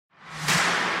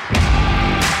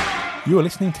You are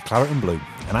listening to Claret and Blue,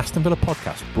 an Aston Villa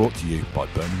podcast brought to you by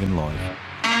Birmingham Live.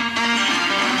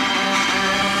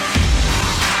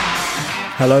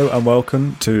 Hello and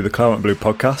welcome to the Claret and Blue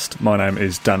podcast. My name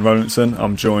is Dan Rowlandson.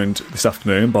 I'm joined this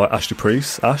afternoon by Ashley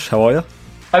Priest. Ash, how are you?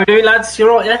 How are you doing, lads?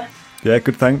 You alright, yeah? Yeah,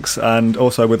 good, thanks. And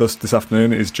also with us this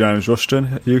afternoon is James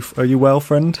Rushton. Are you well,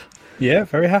 friend? Yeah,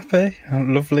 very happy. A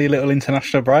lovely little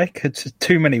international break. It's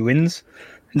too many wins.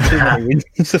 Too many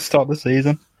wins to start the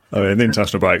season. I mean, the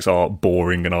international breaks are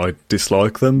boring and I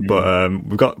dislike them, but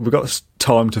we've got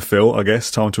time to fill, I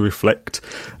guess, time to reflect.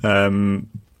 I've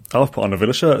put on a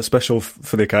Villa shirt, special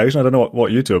for the occasion. I don't know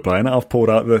what you two are playing at. I've pulled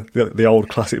out the old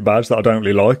classic badge that I don't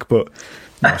really like, but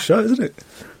nice shirt, isn't it?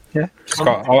 Yeah.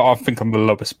 I think I'm the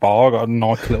lowest bar. I got a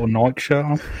nice little Nike shirt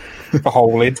on. The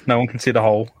hole in. No one can see the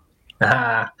hole.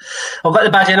 I've got the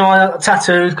badge anyway,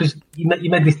 tattooed, because you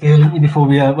made this deal before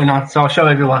we went on, so I'll show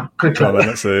everyone quickly. Oh, man,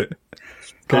 that's it.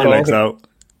 Get your legs out.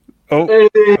 Oh.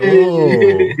 Get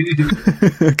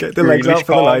the legs out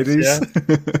for the ladies. Yeah.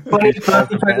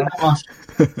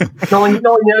 9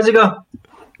 years ago.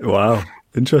 Wow,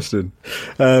 interesting.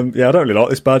 Yeah, I don't really like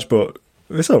this badge, but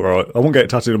it's all right. I won't get it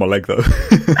tattooed on my leg, though.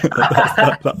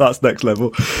 That's next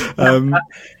level.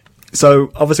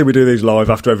 So, obviously, we do these live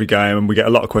after every game and we get a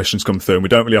lot of questions come through and we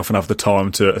don't really often have the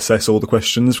time to assess all the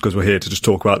questions because we're here to just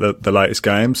talk about the latest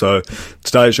game. So,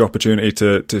 today is your opportunity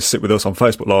to sit with us on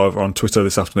Facebook Live or on Twitter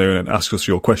this afternoon and ask us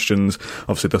your questions.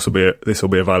 Obviously, this will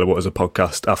be available as a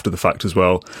podcast after the fact as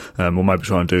well. We'll maybe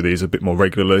try and do these a bit more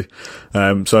regularly.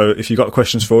 So, if you've got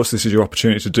questions for us, this is your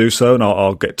opportunity to do so and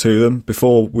I'll get to them.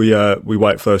 Before we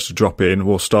wait for those to drop in,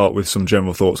 we'll start with some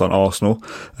general thoughts on Arsenal.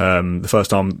 The first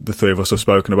time the three of us have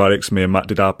spoken about it, me and Matt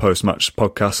did our post-match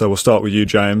podcast, so we'll start with you,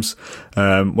 James.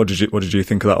 What did you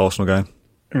think of that Arsenal game?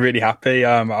 Really happy.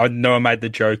 I know I made the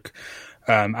joke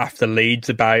after Leeds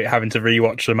about having to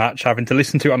rewatch the match, having to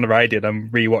listen to it on the radio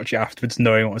and rewatch it afterwards,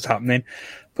 knowing what was happening.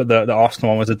 But the Arsenal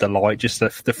one was a delight. Just the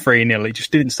 3-0, it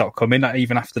just didn't stop coming.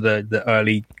 Even after the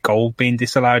early goal being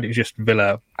disallowed, it was just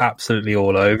Villa absolutely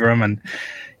all over them. And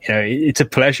you know, it's a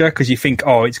pleasure because you think,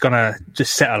 it's going to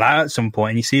just settle out at some point.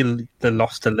 And you see the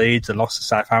loss to Leeds, the loss to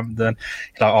Southampton.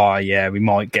 You're like, we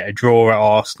might get a draw at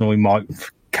Arsenal. We might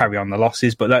carry on the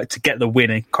losses. But to get the win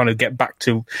and kind of get back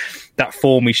to that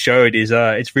form we showed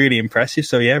it's really impressive.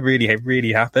 So, yeah, really,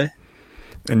 really happy.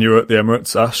 And you were at the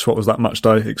Emirates, Ash. What was that match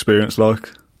day experience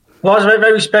like? Well, it was very,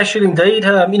 very special indeed.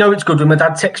 It's good when my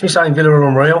dad texts me saying Villa are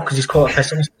unreal because he's quite a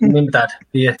pessimist. My dad.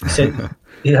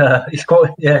 Yeah, he's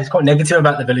quite negative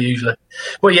about the Villa usually.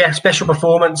 But yeah, special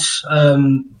performance.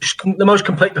 The most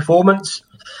complete performance.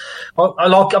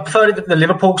 I prefer it to the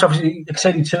Liverpool because obviously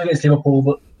exceeding 2 against Liverpool,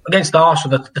 but against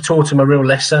Arsenal, they taught him a real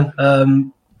lesson.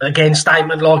 Again,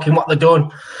 statement like in what they've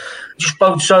done. Just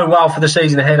bodes so well for the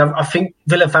season ahead. I think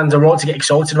Villa fans are right to get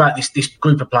excited about this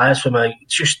group of players for me.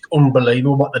 It's just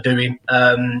unbelievable what they're doing,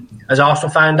 as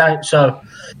Arsenal found out. So,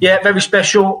 yeah, very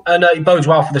special, and it bodes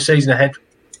well for the season ahead,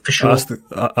 for sure.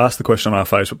 I asked the question on our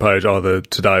Facebook page either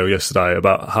today or yesterday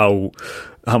about how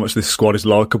much this squad is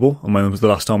likeable, and when was the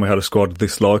last time we had a squad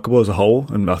this likeable as a whole?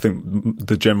 And I think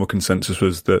the general consensus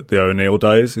was that the O'Neill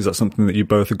days. Is that something that you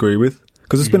both agree with?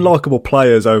 Because there's been likeable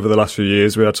players over the last few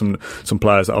years. We had some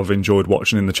players that I've enjoyed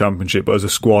watching in the Championship, but as a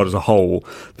squad as a whole,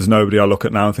 there's nobody I look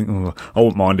at now and think, I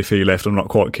wouldn't mind if he left. I'm not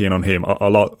quite keen on him. I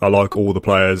like all the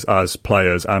players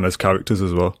and as characters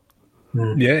as well.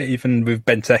 Yeah, even with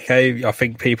Benteke, I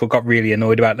think people got really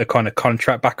annoyed about the kind of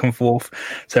contract back and forth.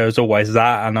 So there's always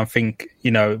that, and I think,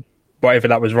 whatever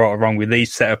that was right or wrong with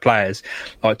these set of players,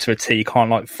 like to a T, you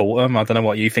can't fault them. I don't know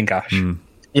what you think, Ash.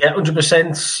 Yeah,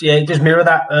 100%. Yeah, it does mirror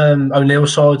that O'Neill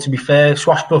side, to be fair.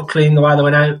 Swashbuckling, the way they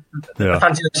went out. Yeah. They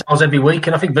fancy themselves every week,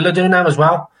 and I think Villa do now as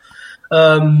well.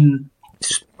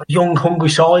 Young, hungry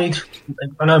side.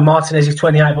 I know Martinez is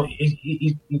 28, but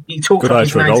he talks good like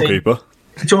age for a goalkeeper.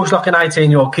 He talks like an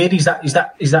 18-year-old kid. He's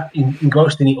that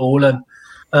engrossed in it all. And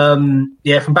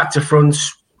from back to front,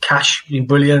 Cash been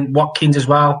brilliant. Watkins as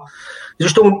well. They're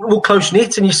just all close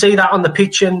knit, and you see that on the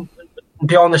pitch and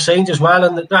behind the scenes as well,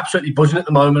 and they're absolutely buzzing at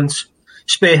the moment,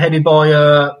 spearheaded by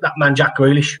that man Jack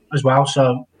Grealish as well.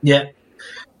 So yeah,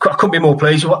 I couldn't be more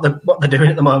pleased with what they're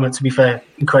doing at the moment, to be fair.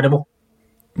 Incredible.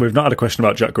 We've not had a question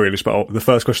about Jack Grealish, but the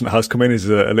first question that has come in is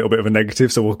a little bit of a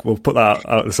negative, so we'll put that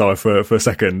out the side for a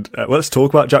second. Let's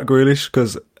talk about Jack Grealish,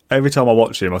 because every time I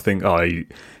watch him I think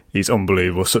he's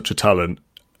unbelievable, such a talent.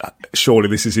 Surely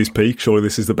this is his peak, surely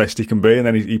this is the best he can be, and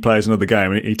then he plays another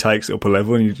game and he takes it up a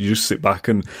level, and you just sit back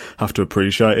and have to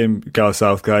appreciate him. Gareth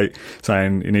Southgate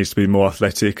saying he needs to be more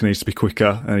athletic, he needs to be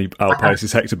quicker, and he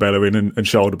outpaces Hector Bellerin and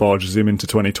shoulder barges him into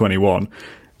 2021.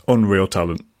 Unreal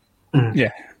talent.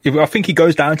 Yeah, I think he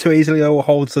goes down too easily or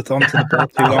holds it onto the ball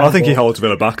too long. I think he holds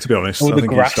Villa back, to be honest. I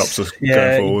think he stops us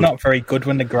going forward. He's not very good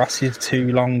when the grass is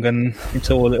too long, and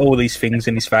it's all these things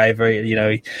in his favour. You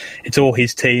know, it's all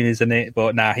his team, isn't it?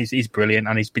 But he's brilliant,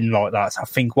 and he's been like that. So I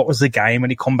think, what was the game when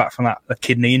he come back from the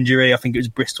kidney injury? I think it was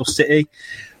Bristol City.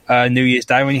 New Year's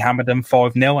Day when he hammered them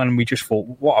 5-0, and we just thought,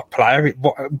 what a player!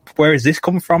 Where has this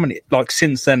come from? And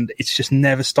since then, it's just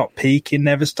never stopped peaking,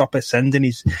 never stopped ascending.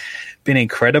 He's been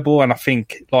incredible, and I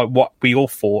think what we all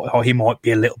thought, he might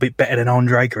be a little bit better than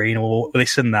Andre Green or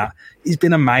this and that. He's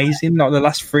been amazing. The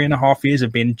last 3.5 years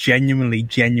have been genuinely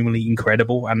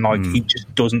incredible, and he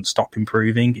just doesn't stop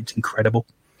improving. It's incredible.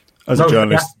 As a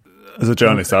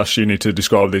journalist, Ash, you need to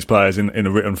describe these players in a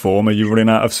written form. Are you running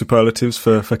out of superlatives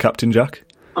for Captain Jack?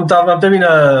 I'm doing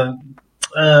a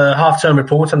half-term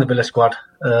report on the Villa squad.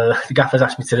 The gaffer's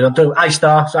asked me to do. I'm doing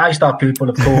A-star pupil,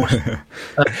 of course.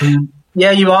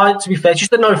 Yeah, you are, to be fair.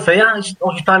 Just no fear. He's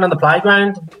playing on the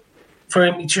playground. For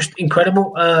him, it's just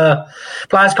incredible.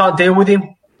 Players can't deal with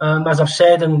him, as I've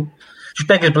said, and just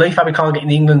beggars belief how we can't get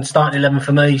in England starting 11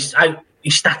 for me. His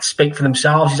stats speak for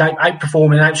themselves. He's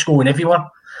outperforming, outscoring everyone.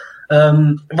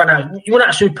 You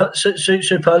want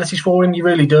superlatives for him, you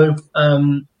really do.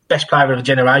 Best player of a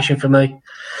generation for me.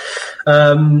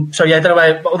 I don't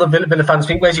know what other Villa fans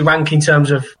think. Where's he rank in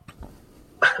terms of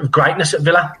greatness at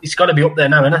Villa? It's got to be up there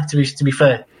now, isn't it, to be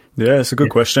fair? Yeah, it's a good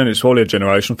question. It's probably a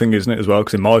generational thing, isn't it, as well?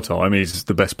 Because in my time, he's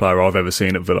the best player I've ever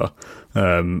seen at Villa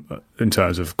in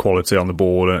terms of quality on the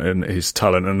ball and his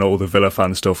talent, and all the Villa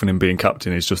fan stuff, and him being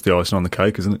captain is just the icing on the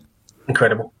cake, isn't it?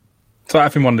 Incredible. It's like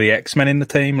having one of the X-Men in the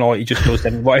team. He just does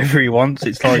whatever he wants.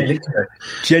 It's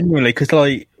genuinely, because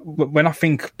when I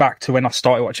think back to when I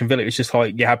started watching Villa, it was just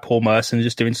you had Paul Merson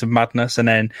just doing some madness, and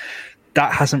then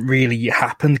that hasn't really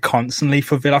happened constantly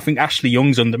for Villa. I think Ashley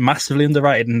Young's massively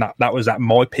underrated, and that was at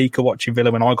my peak of watching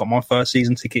Villa when I got my first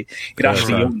season ticket.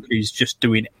 Ashley Young, who's just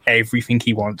doing everything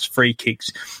he wants: free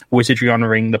kicks, wizardry on the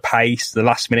ring, the pace, the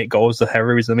last minute goals, the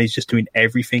heroism. He's just doing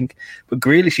everything. But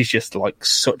Grealish is just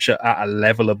such at a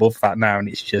level above that now, and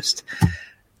it's just.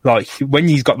 When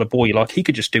he's got the ball, he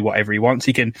could just do whatever he wants.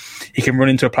 He can run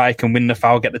into a play, can win the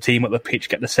foul, get the team up the pitch,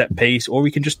 get the set piece, or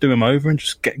he can just do him over and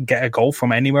just get a goal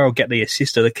from anywhere, or get the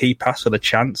assist or the key pass or the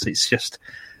chance. It's just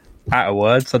out of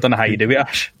words. I don't know how you do it,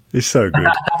 Ash. It's so good.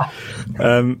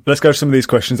 Let's go to some of these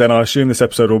questions then. I assume this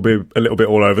episode will be a little bit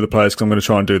all over the place because I'm going to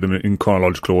try and do them in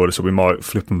chronological order, so we might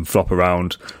flip and flop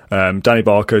around. Danny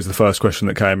Barker is the first question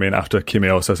that came in after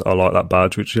Kimio says, I like that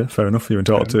badge, which, yeah, fair enough, you're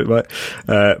entitled to it, mate.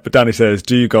 But Danny says,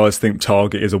 do you guys think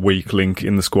Targett is a weak link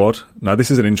in the squad? Now, this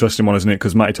is an interesting one, isn't it?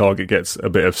 Because Matty Targett gets a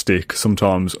bit of stick,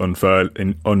 sometimes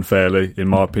unfairly, in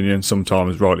my opinion,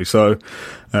 sometimes rightly so.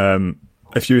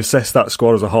 If you assess that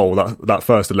squad as a whole, that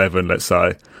first 11, let's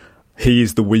say, he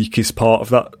is the weakest part of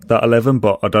that 11,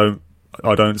 but I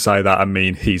don't say that I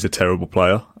mean he's a terrible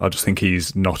player. I just think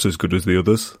he's not as good as the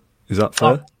others. Is that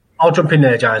fair? I'll jump in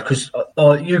there, James, because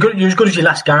you're as good as your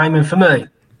last game, and for me,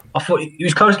 I thought he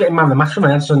was close to getting man of the match for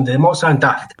me on Sunday. It might sound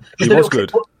daft. He was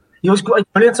good. He was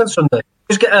brilliant on Sunday.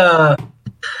 Just get a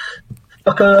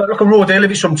raw deal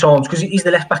of it sometimes, because he's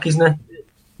the left back, isn't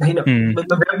he? When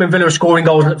Villa are scoring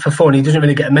goals for fun, he doesn't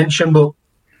really get a mention, but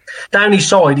down his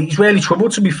side, he's rarely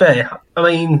troubled, to be fair. I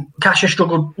mean, Cash has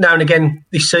struggled now and again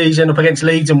this season up against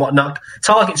Leeds and whatnot.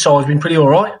 Target side has been pretty all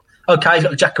right. Okay, he's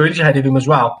got Jack Grealish ahead of him as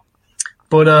well.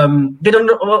 But bit of an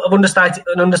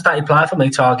understated player for me,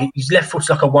 Target. His left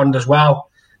foot's like a wand as well.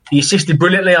 He assisted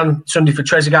brilliantly on Sunday for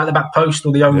Trezeguet at the back post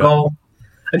or the own goal.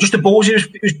 And just the balls he was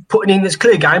putting in, there's a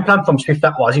clear game plan from Smith,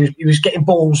 that was. He was getting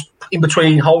balls in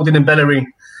between Holding and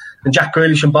Bellerin. And Jack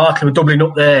Grealish and Barkley were doubling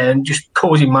up there and just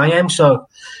causing mayhem. So,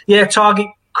 yeah, Target,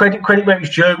 credit where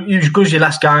it's due. He was good as your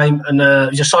last game,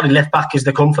 and he's a solid left back as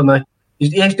they come for me.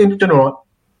 He's doing all right.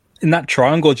 In that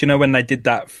triangle, do you know when they did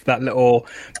that little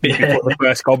bit before the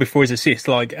first goal, before his assist,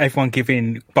 everyone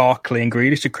giving Barkley and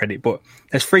Grealish the credit, but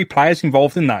there's 3 players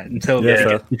involved in that until they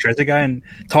get to Trezeguet, and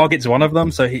Target's one of them,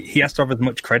 so he has to have as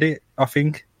much credit, I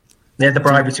think. Yeah, the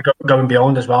bravery to go and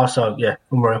beyond as well, so yeah,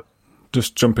 unreal.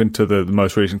 Just jump into the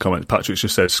most recent comments. Patrick's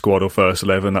just said squad or first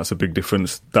 11. That's a big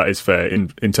difference. That is fair.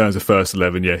 In terms of first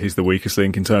 11, yeah, he's the weakest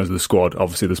link. In terms of the squad,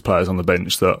 obviously there's players on the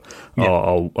bench that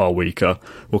are weaker.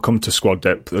 We'll come to squad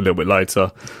depth a little bit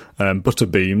later.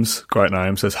 Butterbeams, great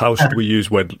name, says, how should we use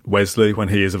Wesley when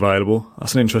he is available?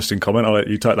 That's an interesting comment. I'll let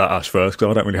you take that, Ash, first, because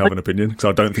I don't really have an opinion, because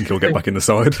I don't think he'll get back in the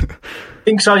side. I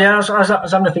think so, yeah. I was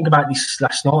having to think about this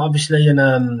last night, obviously,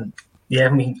 and... yeah, I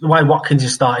mean, the way Watkins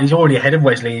has started, he's already ahead of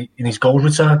Wesley in his goals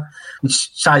return, which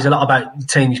says a lot about the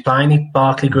team he's playing.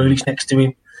 Barkley, Grealish next to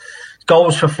him. He's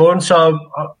goals for fun. So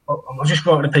I was just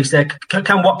writing a piece there.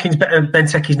 Can Watkins better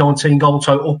Benteke's 19 goal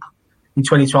total in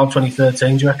 2012,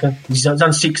 2013, do you reckon? He's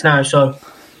on 6 now, so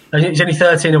he's only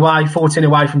 13 away, 14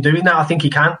 away from doing that. I think he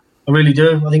can. I really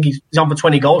do. I think he's on for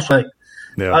 20 goals for me.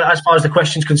 Yeah. As far as the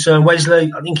question's concerned,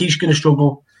 Wesley, I think he's going to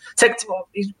struggle.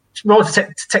 He's right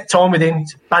to take time with him.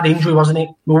 It's a bad injury, wasn't it?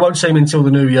 We won't see him until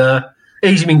the new year.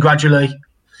 Ease him in gradually.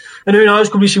 And who knows,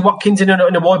 could we see Watkins in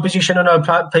a wide position? I know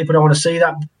people don't want to see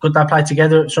that. Could they play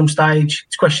together at some stage?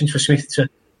 It's questions for Smith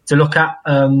to look at.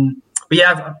 But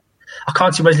yeah, I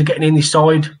can't see Wesley getting in this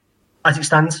side as it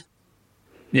stands.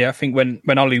 Yeah, I think when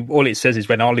Ollie, all it says is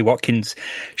when Ollie Watkins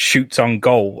shoots on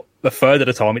goal, a third of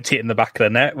the time it's hitting the back of the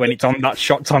net. When it's on that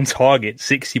shots on target,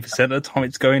 60% of the time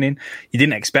it's going in. You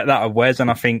didn't expect that of Wes, and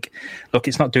I think, look,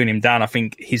 it's not doing him down. I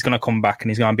think he's going to come back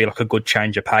and he's going to be like a good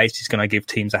change of pace. He's going to give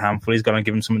teams a handful. He's going to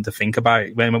give them something to think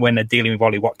about. When they're dealing with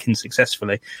Ollie Watkins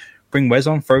successfully, bring Wes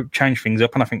on, change things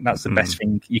up, and I think that's the best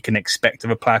thing you can expect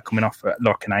of a player coming off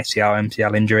like an ACL,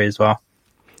 MCL injury as well.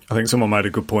 I think someone made a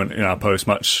good point in our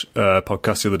post-match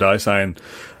podcast the other day, saying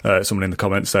someone in the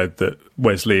comments said that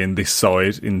Wesley in this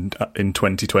side in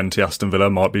 2020 Aston Villa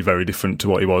might be very different to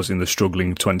what he was in the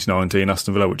struggling 2019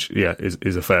 Aston Villa, which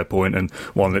is a fair point, and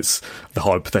one that's the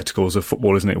hypotheticals of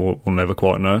football, isn't it? We'll never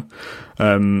quite know.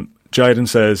 Jaden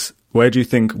says, where do you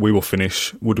think we will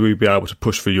finish? Would we be able to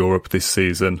push for Europe this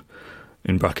season?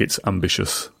 In brackets,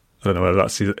 ambitious. I don't know whether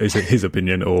that's his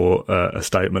opinion or a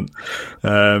statement.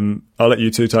 I'll let you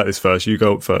two take this first. You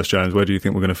go up first, James. Where do you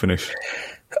think we're going to finish?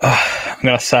 I'm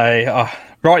going to say,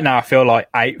 right now I feel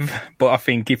like 8th, but I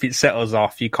think if it settles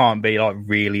off, you can't be like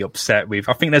really upset with.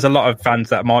 I think there's a lot of fans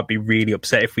that might be really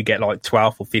upset if we get like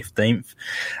 12th or 15th,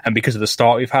 and because of the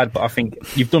start we've had. But I think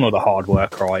you've done all the hard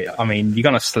work, right? I mean, you're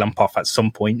going to slump off at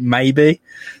some point, maybe.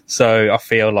 So I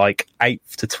feel like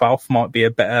 8th to 12th might be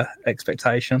a better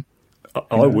expectation.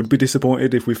 I would be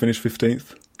disappointed if we finished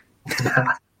 15th.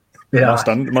 Yeah.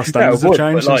 My standards have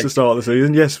changed since the start of the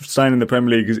season. Yes, staying in the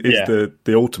Premier League is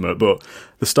the ultimate, but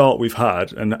the start we've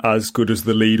had, and as good as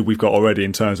the lead we've got already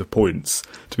in terms of points,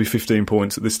 to be 15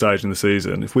 points at this stage in the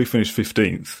season, if we finish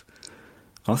 15th,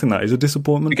 I think that is a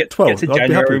disappointment. 12th, I'd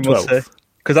be happy with 12th.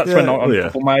 Because that's when on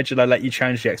Football Manager they let you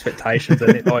change the expectations,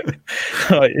 and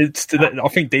I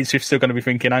think Dean Swift's still going to be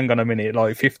thinking, hang on a minute,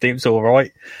 like 15th's all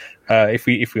right. If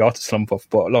we are to slump off,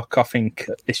 but look, I think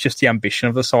it's just the ambition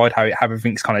of the side, how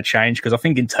everything's kind of changed. Because I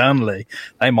think internally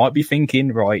they might be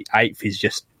thinking, right, 8th is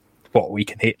just what we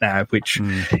can hit now. Which,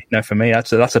 for me,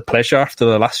 that's a pleasure after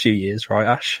the last few years, right,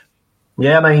 Ash?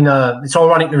 Yeah, I mean, it's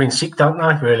ironic they're in 6th, don't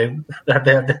they? Really, they have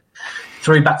the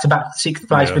 3 back-to-back 6th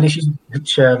place finishes,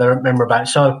 which they remember about.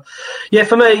 So, yeah,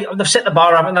 for me, they've set the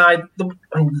bar, haven't they?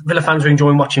 Villa fans are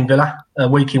enjoying watching Villa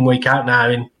week in, week out now,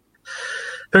 and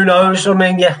who knows? I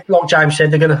mean, yeah, like James said,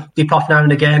 they're going to dip off now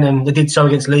and again, and they did so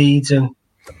against Leeds, and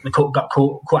they got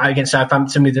caught out against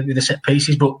Southampton with the set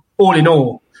pieces. But all in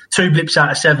all, 2 blips out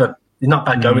of 7 is not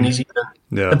bad going, is it?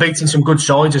 Yeah. They're beating some good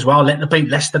sides as well. They beat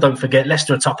Leicester, don't forget.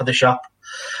 Leicester are top of the shop.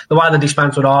 The way they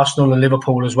dismantled Arsenal and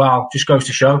Liverpool as well just goes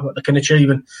to show what they can achieve.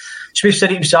 And Smith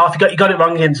said it himself. He got it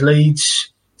wrong against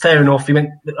Leeds. Fair enough. I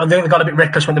think they got a bit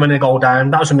reckless when they went a goal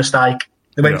down. That was a mistake.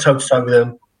 They went toe-to-toe with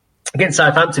them. Against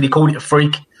Southampton, he called it a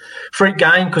freak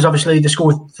game because obviously they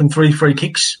scored from 3 free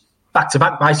kicks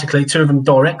back-to-back, basically, 2 of them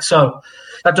direct. So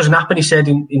that doesn't happen, he said,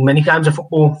 in many games of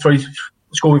football,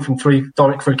 scoring from 3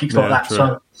 direct free kicks like that. True.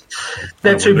 So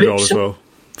they're 2 blips.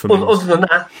 Other than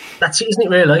that, that's it, isn't it,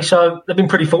 really? So they've been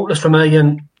pretty faultless for me,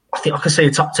 and I think I can see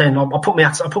a top 10. I'll put my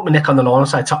neck on the line and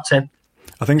say top 10.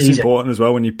 I think it's important as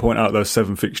well when you point out those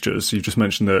 7 fixtures. You've just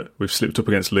mentioned that we've slipped up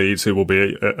against Leeds, who will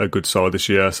be a good side this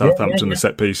year. Southampton, the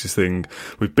set pieces thing.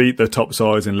 We've beat the top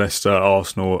sides in Leicester,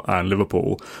 Arsenal, and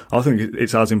Liverpool. I think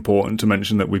it's as important to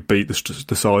mention that we beat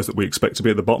the sides that we expect to be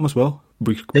at the bottom as well.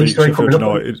 We beat Sheffield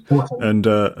United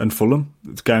and Fulham.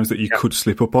 It's games that you could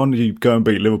slip up on. You go and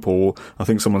beat Liverpool. I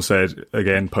think someone said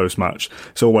again post match,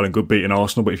 it's all well and good beating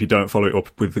Arsenal, but if you don't follow it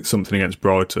up with something against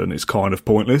Brighton, it's kind of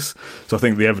pointless. So I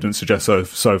think the evidence suggests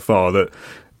so far that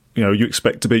you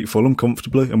expect to beat Fulham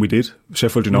comfortably, and we did.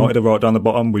 Sheffield United are right down the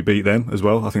bottom. We beat them as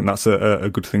well. I think that's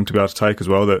a good thing to be able to take as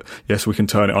well, that yes, we can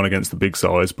turn it on against the big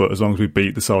sides, but as long as we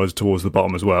beat the sides towards the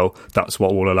bottom as well, that's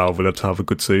what will allow Villa to have a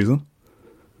good season.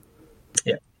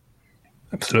 Yeah,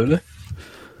 absolutely.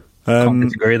 Can't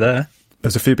disagree there.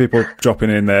 There's a few people dropping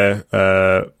in there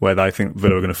where they think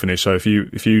Villa are going to finish. So if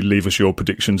you leave us your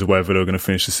predictions of where Villa are going to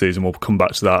finish the season, we'll come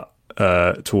back to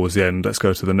that towards the end. Let's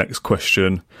go to the next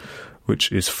question,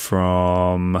 which is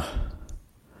from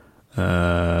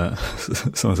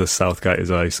Someone says Southgate is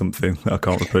a something I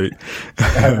can't repeat.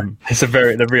 It's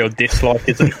the real dislike,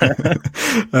 isn't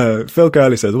it? Phil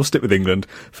Curley says, we'll stick with England.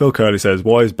 Phil Curley says,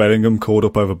 why is Bellingham called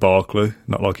up over Barkley?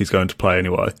 Not like he's going to play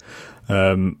anyway.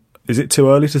 Is it too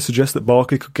early to suggest that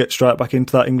Barkley could get straight back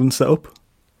into that England setup?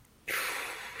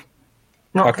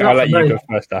 I'll let you go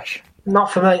first, Ash.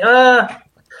 Not for me. I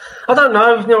don't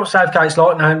know. You know what Southgate's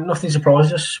like now. Nothing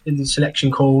surprises us with the selection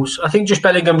calls. I think just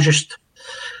Bellingham's just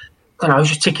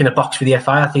ticking a box for the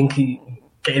FA. I think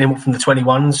getting him up from the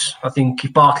 21s. I think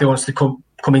if Barkley wants to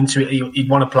come into it, he'd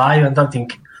want to play. I don't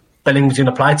think Bellingham's going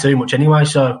to play too much anyway.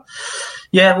 So,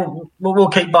 yeah, we'll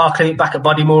keep Barkley back at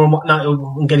Bodymore and whatnot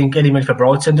and get him ready for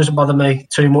Brighton. Doesn't bother me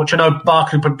too much. I know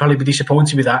Barkley would probably be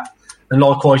disappointed with that. And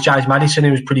likewise, James Maddison,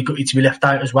 who was pretty gutted to be left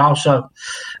out as well. So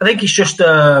I think it's just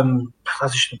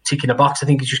ticking a box. I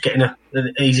think he's just getting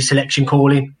an easy selection call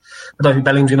in. I don't think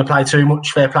Bellingham's going to play too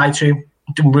much. Fair play to him.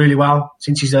 Done really well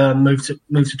since he's moved to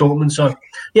Dortmund. So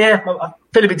yeah, I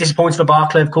feel a bit disappointed for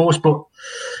Barkley, of course, but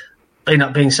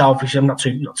being selfish, I'm not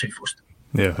too fussed.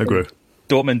 Yeah, I agree.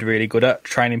 Dortmund really good at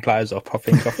training players up. I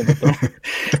think they've done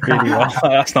really well.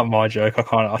 That's not my joke.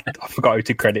 I forgot who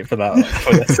to credit for that.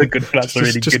 That's a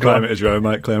really good claim one. it as your own,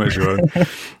 mate. Claim it as your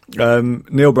own.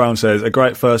 Neil Brown says, a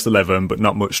great first 11, but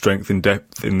not much strength in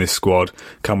depth in this squad.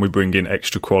 Can we bring in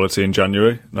extra quality in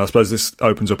January? Now, I suppose this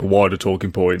opens up a wider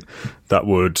talking point that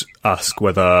would ask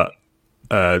whether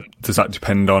does that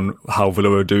depend on how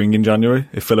Villa are doing in January?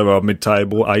 If Villa are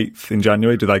mid-table, 8th in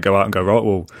January, do they go out and go, right,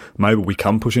 well, maybe we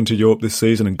can push into Europe this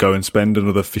season and go and spend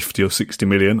another 50 or 60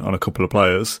 million on a couple of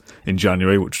players in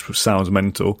January, which sounds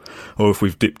mental? Or if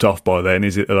we've dipped off by then,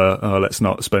 is it let's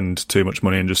not spend too much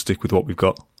money and just stick with what we've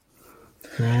got?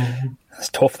 That's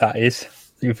tough, that is.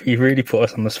 You've really put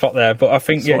us on the spot there. But I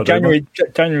think, January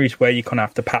is where you kind of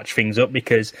have to patch things up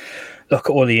because look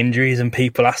at all the injuries and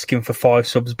people asking for 5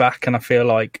 subs back. And I feel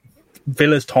like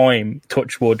Villa's time,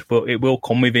 touch wood, but it will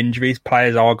come with injuries.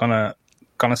 Players are gonna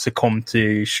succumb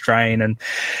to strain and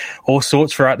all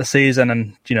sorts throughout the season.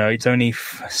 And, it's only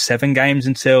 7 games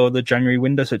until the January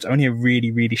window. So it's only a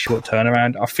really, really short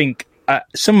turnaround. I think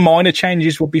some minor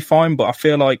changes will be fine, but I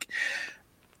feel like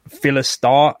Villa's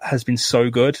start has been so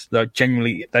good that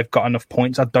generally they've got enough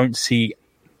points. I don't see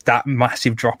that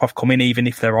massive drop-off coming, even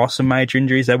if there are some major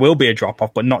injuries. There will be a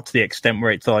drop-off, but not to the extent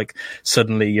where it's like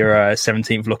suddenly you're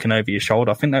 17th looking over your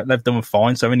shoulder. I think that they've done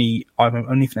fine. So I only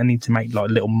need to make like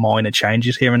little minor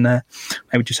changes here and there.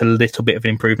 Maybe just a little bit of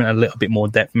improvement, a little bit more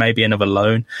depth, maybe another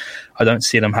loan. I don't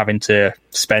see them having to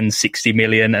spend 60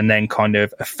 million and then kind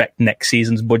of affect next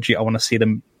season's budget. I want to see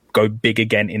them go big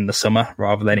again in the summer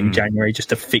rather than in January, just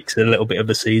to fix a little bit of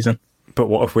the season. But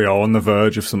what if we are on the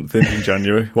verge of something in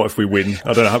January? What if we win?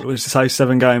 I don't know. Let's say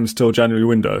 7 games till January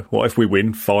window. What if we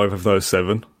win 5 of those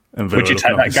 7? And would you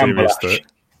take that gamble?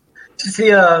 It's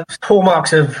the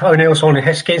hallmarks of O'Neill signing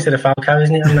Heskey instead of Falcao,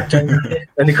 isn't it? On that January?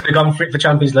 And they could have gone for it for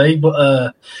Champions League.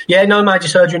 But no major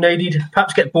surgery needed.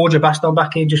 Perhaps get Borja Baston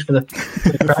back in just for the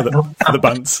for the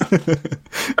bants.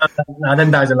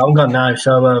 Them days are long gone now.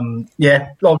 So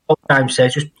like James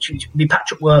says, just be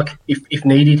patch up work if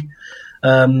needed.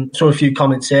 Saw a few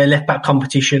comments there. Left back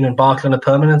competition and Barkley on a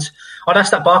permanent. I'd ask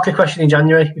that Barkley question in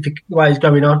January if the way he's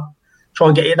going on. Try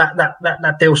and get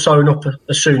that deal sewn up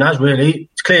as soon as, really.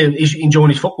 It's clear he's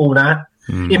enjoying his football now.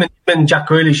 Him and Jack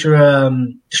Grealish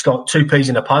are just like 2 peas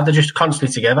in a pod. They're just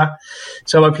constantly together.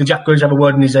 So hopefully Jack Grealish have a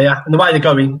word in his ear. And the way they're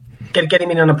going, get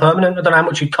him in on a permanent. I don't know how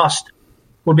much it'd cost.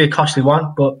 Would be a costly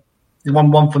one, but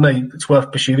one for me, it's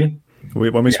worth pursuing.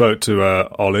 When we spoke to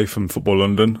Ollie from Football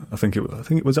London, I think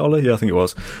it was Ollie. Yeah, I think it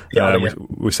was.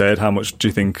 We said, how much do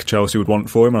you think Chelsea would want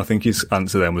for him? And I think his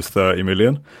answer then was 30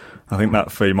 million. I think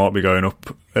that fee might be going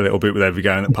up a little bit with every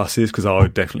game that passes because I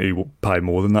would definitely pay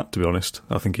more than that. To be honest,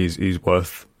 I think he's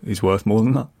worth more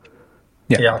than that.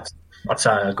 Yeah, I'd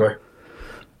say I agree.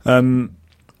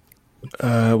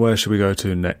 Where should we go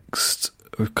to next?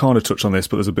 We've kind of touched on this,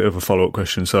 but there's a bit of a follow-up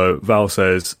question. So Val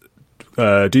says,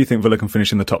 do you think Villa can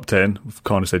finish in the top 10? We've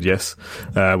kind of said yes.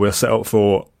 We are set up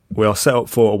for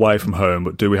away from home,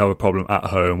 but do we have a problem at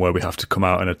home where we have to come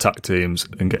out and attack teams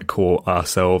and get caught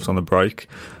ourselves on the break?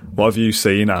 What have you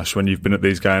seen, Ash, when you've been at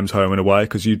these games home and away?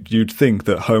 Because you'd think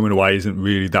that home and away isn't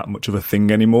really that much of a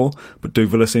thing anymore, but do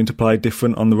Villa seem to play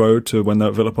different on the road to when they're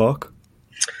at Villa Park?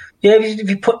 Yeah, if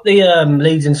you put the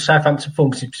Leeds and Southampton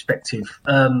performance in perspective,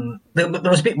 they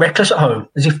was a bit reckless at home,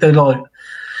 as if they're like,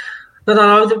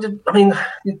 No. I mean,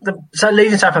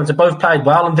 Leeds and Southampton both played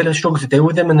well, and Villa struggled to deal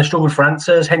with them, and they struggled for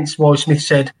answers. Hence why Smith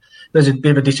said there's a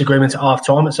bit of a disagreement at half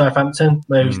time at Southampton,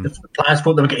 where the players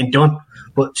thought they were getting done,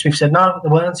 but Smith said no, they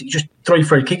weren't. It's just 3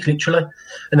 free kicks literally,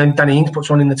 and then Danny Ings puts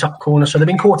one in the top corner. So they've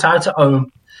been caught out at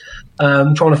home,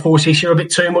 trying to force the issue a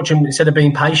bit too much, and instead of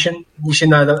being patient. We've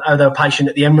seen how they were patient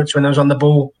at the Emirates when they was on the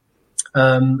ball,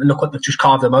 and look what they've just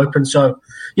carved them open. So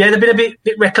yeah, they've been a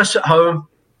bit reckless at home,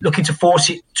 looking to force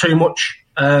it too much,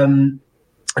 and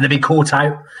they've been caught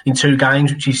out in 2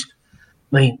 games, which is,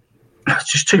 I mean,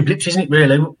 it's just 2 blips, isn't it,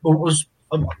 really?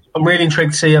 I'm really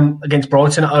intrigued to see them against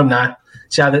Brighton at home now,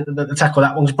 see how they tackle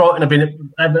that one. Because Brighton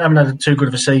haven't had too good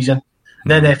of a season.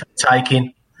 They're there for the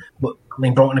taking. But, I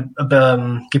mean, Brighton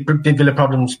have given Villa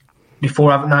problems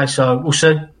before, haven't they? So we'll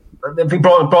see. I think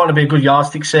Brighton will be a good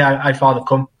yardstick to see how far they've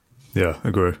come. Yeah,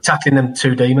 agree. Tackling them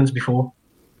 2 demons before.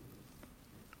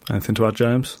 Anything to add,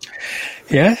 James?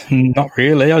 Yeah, not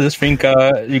really. I just think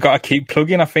you got to keep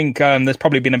plugging. I think there's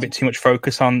probably been a bit too much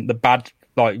focus on the bad,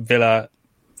 like Villa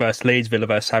versus Leeds, Villa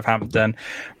versus Southampton,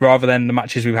 rather than the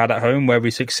matches we've had at home where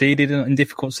we succeeded in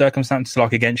difficult circumstances,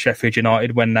 like against Sheffield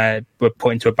United when they were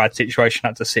put into a bad situation,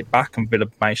 had to sit back, and Villa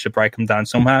managed to break them down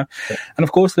somehow. And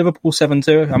of course, Liverpool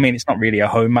 7-2. I mean, it's not really a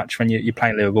home match when you're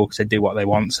playing Liverpool because they do what they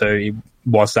want. So it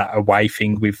was that away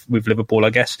thing with Liverpool, I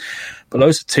guess. But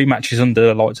those are 2 matches under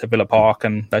the lights at Villa Park,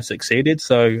 and they succeeded.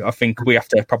 So I think we have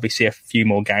to probably see a few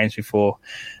more games before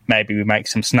maybe we make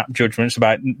some snap judgments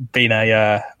about being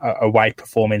a away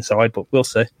performing side, but we'll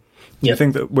see. Do you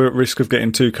think that we're at risk of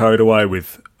getting too carried away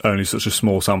with only such a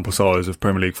small sample size of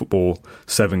Premier League football,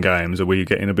 7 games? Are we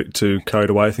getting a bit too carried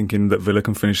away thinking that Villa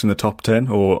can finish in the top 10,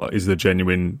 or is there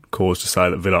genuine cause to say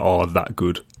that Villa are that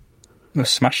good? We've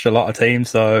smashed a lot of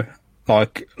teams, so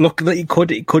like, look, that it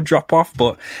could drop off,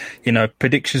 but you know,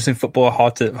 predictions in football are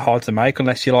hard to make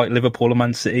unless you're like Liverpool and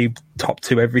Man City top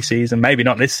 2 every season. Maybe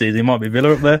not this season; it might be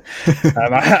Villa up there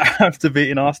after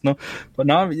beating Arsenal. But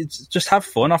no, it's just have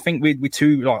fun. I think we're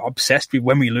too like obsessed with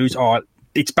when we lose. Oh,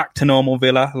 it's back to normal,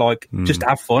 Villa. Like, just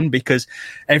have fun, because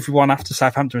everyone after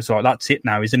Southampton is like, that's it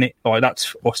now, isn't it? Like,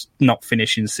 that's us not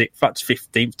finishing 6th. That's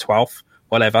 15th, 12th,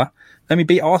 whatever. Then we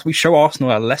beat Arsenal. We show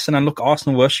Arsenal a lesson, and look,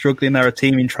 Arsenal were struggling. They're a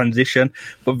team in transition,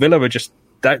 but Villa were just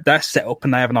they're set up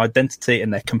and they have an identity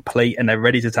and they're complete and they're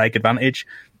ready to take advantage.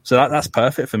 So that's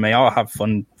perfect for me. I'll have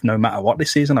fun no matter what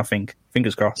this season. I think,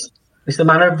 fingers crossed. It's the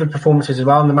manner of the performances as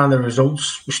well, and the manner of the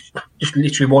results, just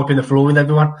literally wiping the floor with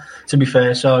everyone. To be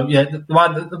fair, so yeah,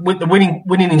 the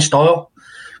winning in style,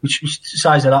 which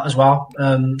says a lot as well.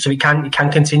 So it can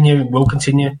continue, it will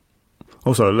continue.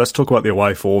 Also, let's talk about the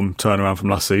away form turnaround from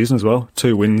last season as well.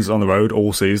 2 wins on the road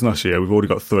all season last year. We've already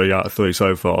got 3 out of 3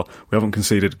 so far. We haven't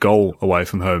conceded a goal away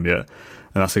from home yet,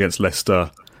 and that's against Leicester,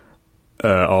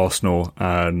 Arsenal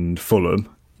and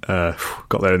Fulham.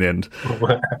 Got there in the end.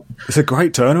 It's a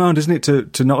great turnaround, isn't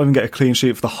it, to not even get a clean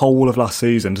sheet for the whole of last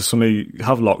season, to suddenly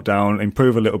have lockdown,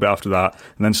 improve a little bit after that,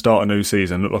 and then start a new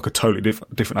season, look like a totally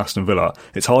different Aston Villa.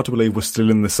 It's hard to believe we're still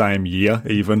in the same year,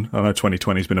 even. I know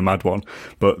 2020's been a mad one,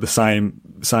 but the same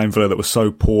Villa that was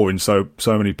so poor in so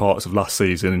many parts of last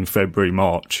season in February,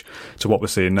 March, to what we're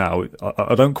seeing now.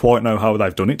 I don't quite know how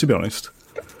they've done it, to be honest.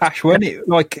 Ash, when it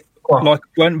like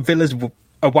when Villa's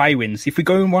away wins, if we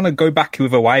want to go back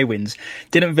with away wins,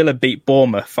 didn't Villa beat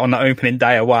Bournemouth on the opening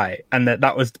day away, and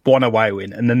that was 1 away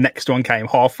win, and the next one came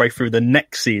halfway through the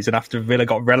next season after Villa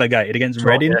got relegated against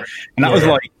Reading, and that was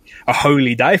like a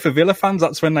holy day for Villa fans.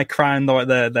 That's when they crowned like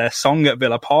their song at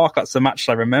Villa Park. That's the match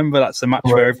they remember. That's the match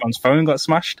where everyone's phone got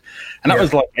smashed, and that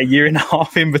was like a year and a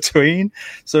half in between.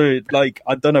 So like,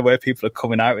 I don't know where people are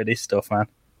coming out with this stuff, man.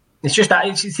 It's just that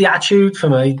it's the attitude for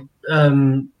me. They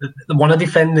want to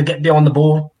defend, they get behind the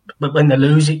ball, but when they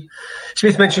lose it,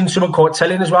 Smith mentioned something quite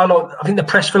telling as well. Like, I think they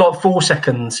press for like 4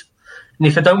 seconds, and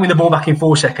if they don't win the ball back in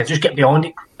 4 seconds, just get behind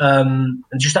it. And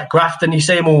just that graft, and you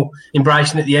see them all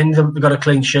embracing at the end. They've got a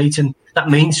clean sheet, and that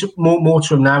means more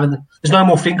to them now. And there's no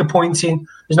more finger pointing.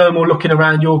 There's no more looking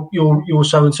around. You're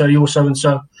so and so. You're so and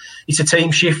so. It's a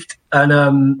team shift,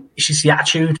 and it's just the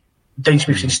attitude Dean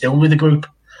Smith's instilled with the group.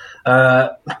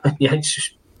 It's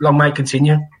just long may it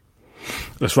continue.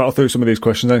 Let's rattle through some of these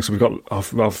questions then, so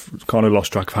I've kind of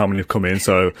lost track of how many have come in,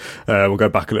 so we'll go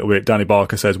back a little bit. Danny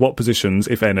Barker says, what positions,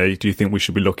 if any, do you think we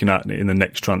should be looking at in the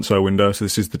next transfer window? So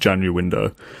this is the January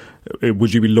window.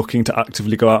 Would you be looking to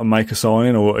actively go out and make a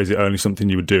signing, or is it only something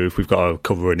you would do if we've got to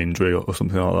cover an injury or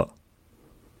something like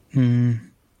that?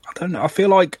 I don't know. I feel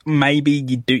like maybe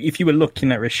you do. If you were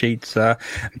looking at Rashica,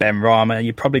 Ben Rama,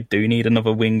 you probably do need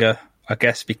another winger. I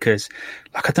guess, because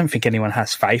like I don't think anyone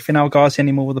has faith in El Ghazi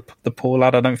anymore. The poor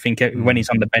lad. I don't think when he's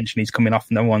on the bench and he's coming off,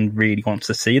 no one really wants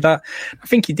to see that. I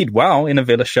think he did well in a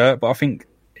Villa shirt, but I think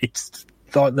it's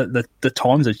like the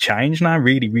times have changed now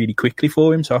really, really quickly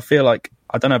for him. So I feel like,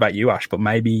 I don't know about you, Ash, but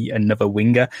maybe another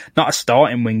winger, not a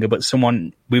starting winger, but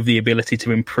someone with the ability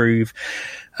to improve,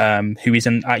 who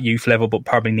isn't at youth level but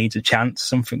probably needs a chance.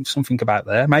 Something about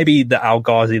there. Maybe the El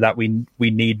Ghazi that we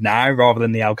need now rather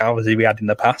than the El Ghazi we had in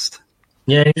the past.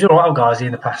 Yeah, he was all right, El Ghazi,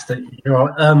 in the past. You're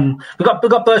right. We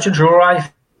got Bertrand Traoré.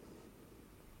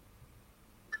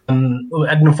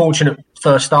 Had an unfortunate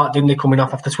first start, didn't he, coming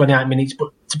off after 28 minutes? But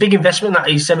it's a big investment, that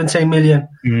is. 17 million,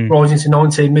 rising to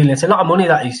 19 million. It's a lot of money,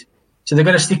 that is. So they're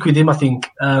going to stick with him, I think.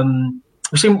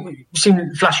 We've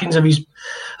seen flashings of his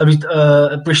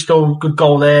Bristol, good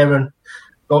goal there, and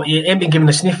he ain't been given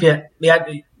a sniff yet.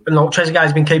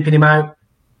 Trezeguet's been keeping him out.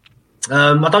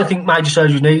 I don't think major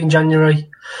surgery is needed in January.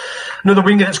 Another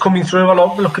winger that's coming through, I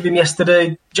like the look of him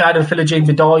yesterday, Jadon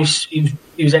Philogene-Vidice.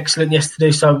 He was excellent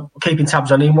yesterday, so keeping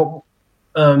tabs on him.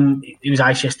 He was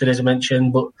ace yesterday, as I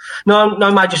mentioned, but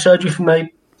no major surgery for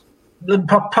me.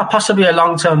 Possibly a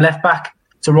long-term left-back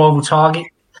to rival Target.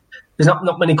 There's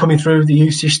not many coming through the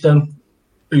youth system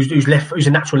who's a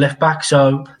natural left-back,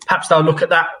 so perhaps they'll look at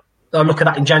that. They'll look at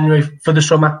that in January for the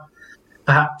summer,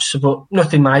 perhaps, but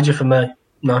nothing major for me.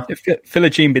 No.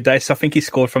 Philogene-Vidice, I think he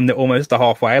scored from almost the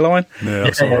halfway line.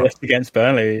 Yeah, Against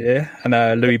Burnley, yeah.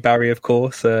 And Louis Barry, of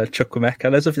course,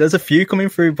 Chukwuemeka. There's a few coming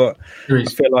through, but I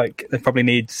feel like they probably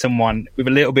need someone with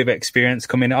a little bit of experience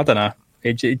coming. I don't know.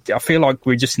 I feel like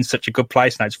we're just in such a good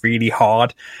place now. It's really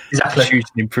hard to shoot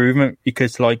an improvement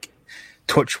because, like,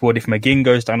 touch wood, if McGinn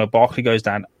goes down or Barkley goes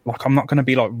down, like, I'm not going to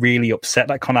be like really upset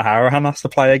that Conor Hourihane has to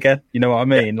play again. You know what I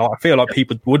mean? Like, I feel like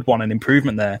people would want an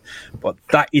improvement there, but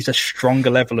that is a stronger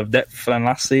level of depth than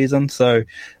last season. So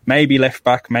maybe left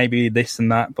back, maybe this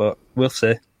and that, but we'll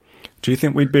see. Do you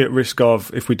think we'd be at risk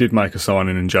of, if we did make a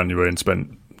signing in January and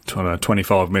spent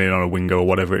 25 million on a winger or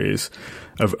whatever it is,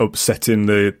 of upsetting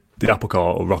the apple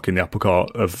cart or rocking the apple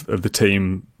cart of the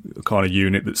team kind of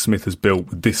unit that Smith has built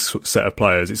with this set of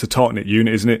players? It's a tight-knit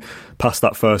unit, isn't it? Past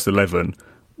that first 11,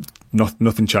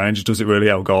 nothing changes, does it really?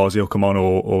 El Ghazi will come on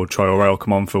or Traoré will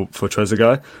come on for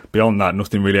Trezeguet. Beyond that,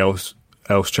 nothing really else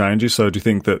changes. So do you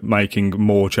think that making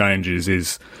more changes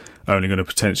is only going to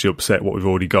potentially upset what we've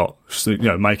already got? So,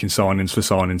 making signings for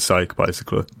signing's sake,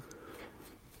 basically.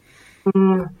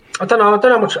 I don't know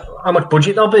how much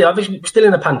budget there'll be. Obviously, we're still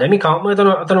in a pandemic, aren't we? I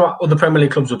don't know what other Premier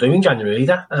League clubs will do in January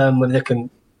either, whether they can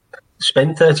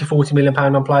spend £30-40 million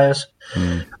on players.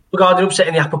 Regarding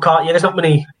upsetting the apple cart, there's not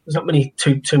many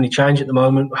too many change at the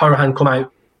moment. Hourihane come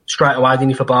out straight away, didn't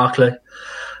he, for Barkley?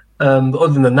 But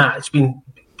other than that, it's been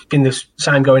the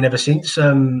same going ever since.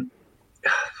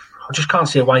 I just can't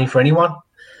see a way for anyone.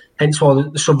 Hence why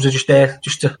the subs are just there,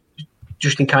 just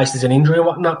in case there's an injury or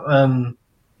whatnot.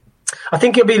 I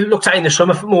think it'll be looked at in the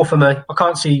summer more for me. I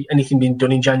can't see anything being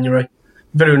done in January.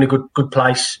 Very in a good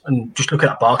place, and just look at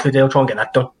that Barkley deal, try and get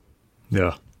that done.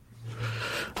 Yeah.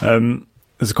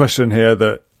 There's a question here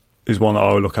that is one that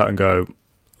I would look at and go,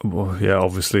 well, yeah,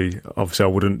 obviously I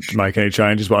wouldn't make any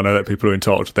changes, but I know that people are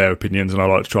entitled to their opinions, and I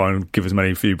like to try and give as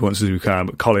many viewpoints as we can.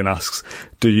 But Colin asks,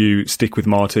 do you stick with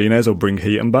Martinez or bring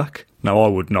Heaton back? Now, I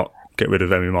would not get rid of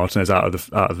Emi Martinez out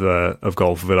of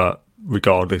goal for Villa,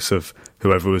 regardless of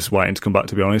whoever was waiting to come back,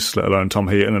 to be honest, let alone Tom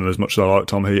Heaton. And as much as I like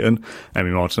Tom Heaton,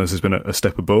 Emi Martinez has been a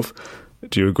step above.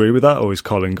 Do you agree with that, or has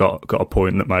Colin got a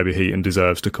point that maybe Heaton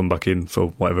deserves to come back in for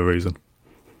whatever reason?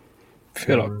 I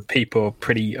feel like people are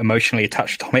pretty emotionally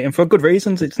attached to Tom Heaton for good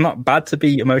reasons. It's not bad to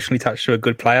be emotionally attached to a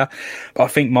good player, but I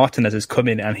think Martinez has come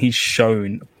in and he's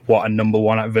shown what a number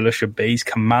one at Villa should be. He's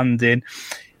commanding.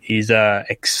 He's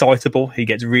excitable. He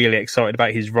gets really excited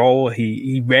about his role.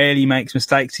 He rarely makes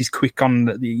mistakes. He's quick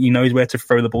on. He knows where to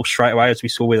throw the ball straight away, as we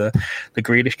saw with the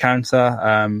Grealish counter.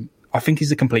 I think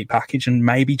he's a complete package, and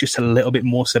maybe just a little bit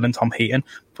more so than Tom Heaton.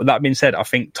 But that being said, I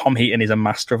think Tom Heaton is a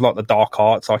master of like the dark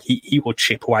arts. Like he will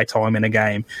chip away time in a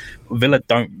game. But Villa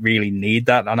don't really need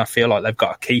that, and I feel like they've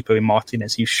got a keeper in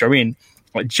Martinez. He's showing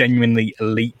like genuinely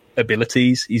elite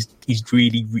abilities. He's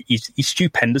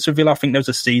stupendous for Villa. I think there was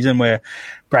a season where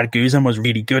Brad Guzan was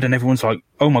really good and everyone's like,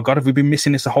 oh my god, have we been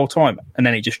missing this the whole time? And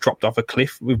then he just dropped off a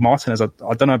cliff with Martinez. I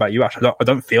don't know about you, Ash. I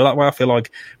don't feel that way. I feel like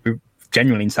we're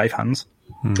genuinely in safe hands.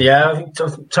 Yeah, I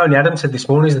think Tony Adams said this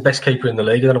morning he's the best keeper in the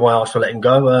league. I don't know why Arsenal let him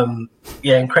go.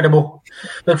 Yeah, incredible.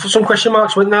 But for some question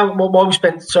marks, now why we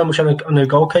spent so much on a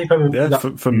goalkeeper? Yeah,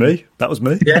 for me, that was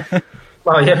me. Yeah,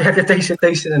 well, yeah, we had a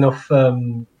decent enough.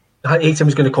 Heaton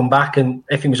was going to come back and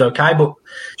everything was okay, but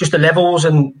just the levels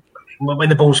and when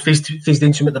the ball's fizzed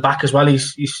into him at the back as well, he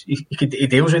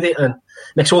deals with it and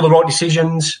makes all the right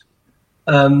decisions.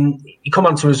 He come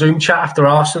onto a Zoom chat after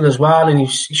Arsenal as well, and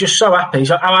he's just so happy. He's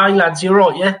like, "How are you, lads? You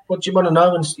all right? Yeah? What do you want to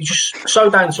know?" And he's just so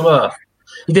down to earth.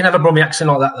 He didn't have a Brummie accent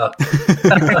like that,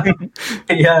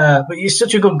 though. Yeah, but he's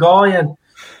such a good guy, and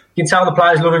you can tell the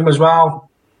players love him as well.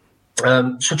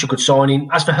 Such a good signing.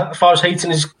 As far as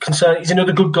Heaton is concerned, he's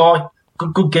another good guy,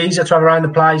 good geezer to have around the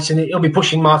place, and he'll be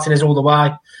pushing Martinez all the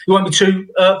way. He won't be too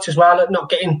irked as well at not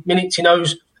getting minutes. He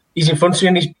knows he's in front of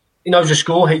him. He knows the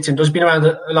score. Heaton does. Been around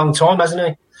a long time, hasn't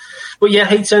he? But yeah,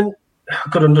 Heaton, I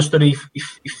could understand if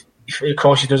of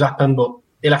course it does happen, but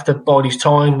he'll have to bide his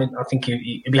time, and I think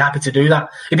he'd be happy to do that.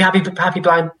 He'd be happy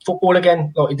playing football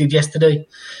again, like he did yesterday,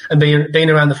 and being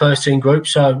around the first team group.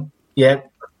 So yeah,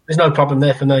 there's no problem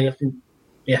there for me. I think,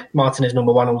 yeah, Martinez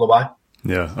number one all the way.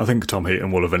 Yeah, I think Tom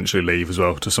Heaton will eventually leave as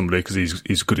well to somebody because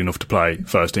he's good enough to play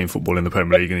first team football in the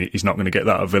Premier League, and he's not going to get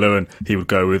that at Villa, and he would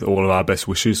go with all of our best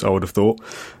wishes, I would have thought.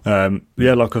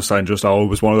 Yeah, like I was saying, I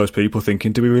was one of those people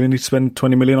thinking, do we really need to spend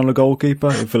 20 million on a goalkeeper?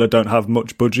 If Villa don't have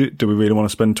much budget, do we really want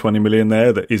to spend 20 million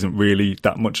there? That isn't really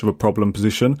that much of a problem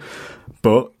position.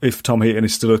 But if Tom Heaton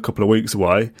is still a couple of weeks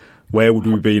away, where would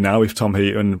we be now if Tom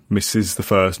Heaton misses the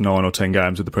first 9 or 10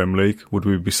 games of the Premier League? Would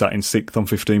we be sat in 6th on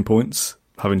 15 points?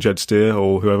 Having Jed Steer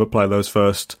or whoever play those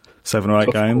first 7 or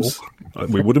 8 games?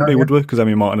 We wouldn't be, would we? Because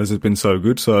Emi Martinez has been so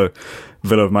good. So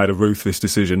Villa have made a ruthless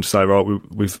decision to say, right,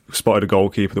 we've spotted a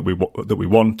goalkeeper that we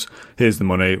want. Here's the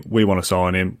money. We want to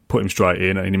sign him, put him straight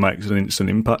in, and he makes an instant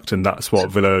impact. And that's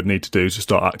what Villa need to do to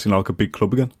start acting like a big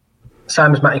club again.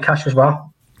 Same as Matty Cash as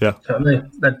well. Yeah. So, I mean,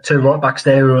 they had 2 right backs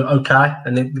there who are okay,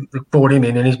 and they brought him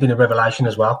in, and he's been a revelation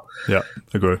as well. Yeah,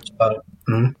 agree. So,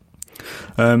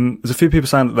 there's a few people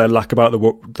saying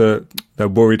that they're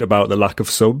worried about the lack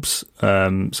of subs.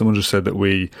 Someone just said that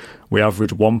we average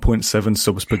 1.7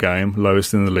 subs per game,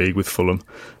 lowest in the league with Fulham.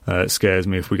 It scares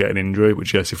me if we get an injury,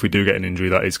 which yes, if we do get an injury,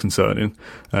 that is concerning.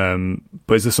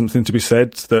 But is there something to be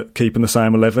said that keeping the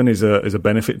same 11 is a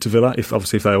benefit to Villa? If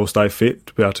they all stay fit,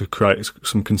 to be able to create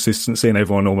some consistency and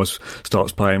everyone almost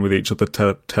starts playing with each other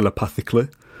telepathically.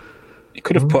 You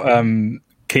could have put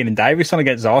Keenan Davis on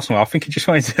against Arsenal. I think he just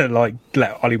wanted to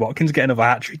let Ollie Watkins get another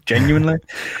hat trick, genuinely.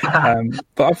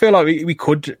 But I feel like we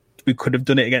could have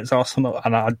done it against Arsenal,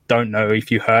 and I don't know if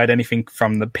you heard anything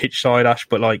from the pitch side, Ash,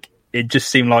 but it just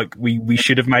seemed like we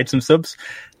should have made some subs,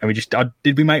 and we just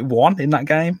did we make one in that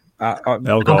game?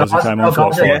 El Ghazi came on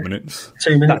for 5 minutes.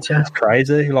 2 minutes, that's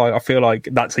crazy. I feel like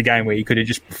that's a game where you could have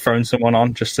just thrown someone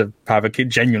on just to have a kick,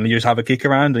 genuinely just have a kick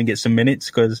around and get some minutes,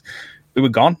 because we were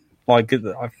gone.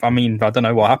 I mean, I don't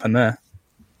know what happened there.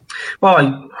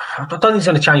 Well, I don't think it's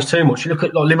going to change too much. You look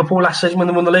at Liverpool last season when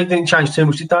they won the league, they didn't change too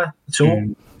much, did they? At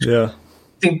all. Yeah.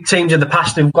 I think teams in the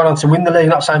past have gone on to win the league,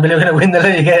 not saying they're going to win the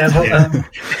league,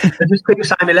 but they just pick the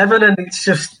same 11, and it's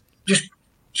just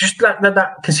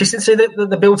that consistency that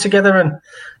they build together, and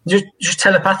just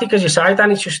telepathic, as you say,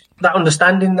 Dan. It's just that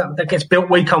understanding that gets built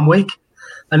week on week,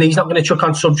 and he's not going to chuck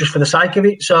on subs just for the sake of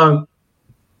it. So,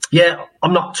 yeah,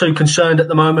 I'm not too concerned at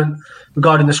the moment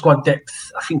regarding the squad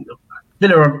depth. I think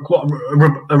Villa are quite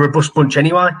a robust bunch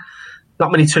anyway.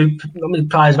 Not many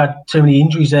players have had too many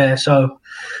injuries there. So,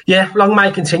 yeah, long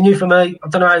may continue for me. I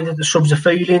don't know how the subs are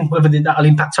feeling, whether that'll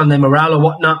impact on their morale or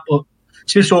whatnot, but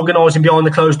Smith's organising behind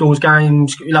the closed doors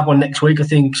games. We'll have one next week, I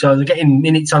think. So they're getting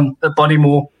minutes on at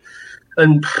Bodymore,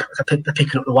 and they're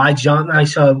picking up the wages, aren't they?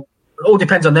 So it all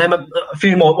depends on them. A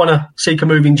few might want to seek a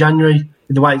move in January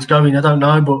with the way it's going. I don't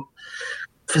know, but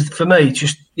for me, it's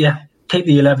just keep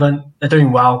the 11. They're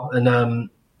doing well, and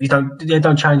you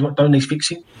don't change what don't need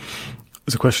fixing.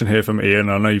 There's a question here from Ian.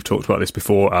 I know you've talked about this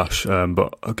before, Ash,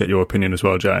 but I'll get your opinion as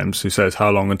well, James, who says,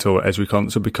 how long until Ezri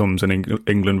Konsa becomes an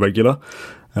England regular?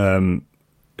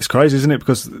 It's crazy, isn't it?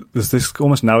 Because there's this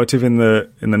almost narrative in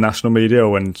the national media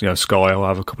when Sky will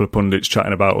have a couple of pundits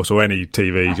chatting about us, or any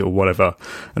TV or whatever,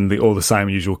 and all the same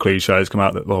usual cliches come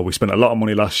out that, well, we spent a lot of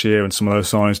money last year and some of those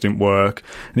signings didn't work.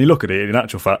 And you look at it, in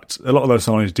actual fact, a lot of those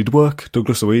signings did work.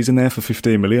 Douglas Luiz in there for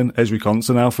 15 million, Ezri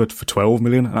Konsa now for 12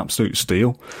 million, an absolute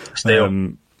steal.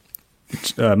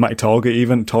 Matty Target,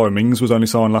 even Tyrone Mings was only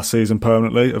signed last season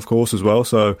permanently, of course, as well.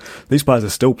 So these players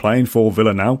are still playing for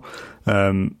Villa now.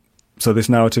 So this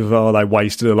narrative of, they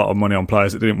wasted a lot of money on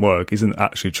players that didn't work, isn't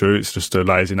actually true. It's just a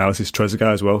lazy analysis.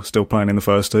 Trezeguet as well, still playing in the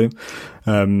first team.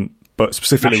 But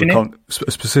specifically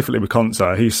with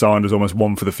Konsa, he's signed as almost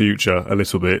one for the future a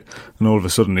little bit, and all of a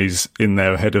sudden he's in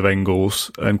there ahead of Engels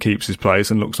and keeps his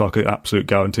place and looks like an absolute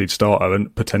guaranteed starter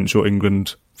and potential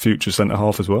England future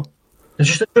centre-half as well. It's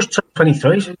just turned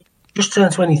 23. Just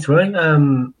turned 23.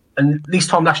 And this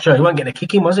time last year, he wasn't getting a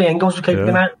kick in, was he? Engels was keeping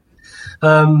him out.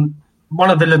 one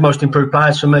of Villa's most improved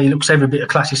players for me. He looks every bit a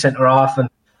classy centre half,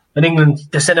 and England,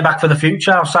 the centre back for the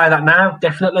future. I'll say that now,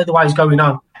 definitely the way he's going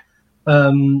on.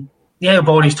 He'll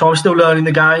bide his time, still learning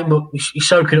the game, but he's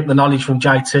soaking up the knowledge from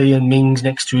JT and Mings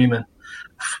next to him, and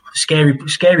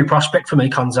scary prospect for me,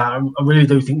 Konza. I really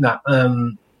do think that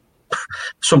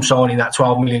some signing that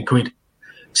 12 million quid.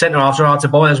 Centre halves are hard to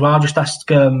buy as well. Just ask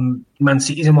Man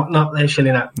Cities and whatnot. They're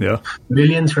shelling out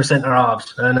millions for centre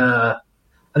halves, and I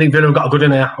think Villa have got a good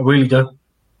in there. I really do.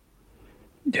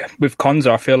 Yeah, with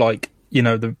Konza, I feel like,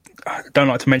 I don't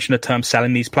like to mention the term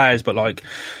selling these players, but like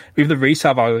with the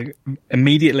resale value,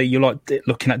 immediately you're like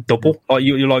looking at double. Like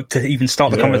you like to even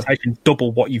start the conversation,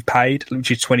 double what you've paid,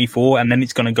 which is 24, and then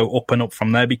it's going to go up and up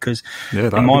from there because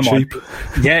in my mind,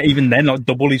 even then, like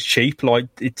double is cheap. Like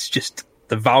it's just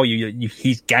the value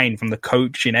he's gained from the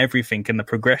coach and everything and the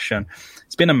progression.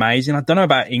 It's been amazing. I don't know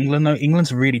about England though.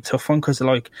 England's a really tough one because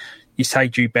like you say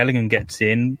Jude Bellingham gets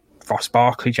in, Ross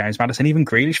Barkley, James Maddison, even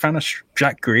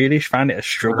Jack Grealish found it a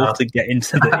struggle to get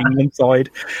into the England side.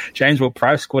 James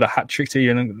Ward-Prowse scored a hat-trick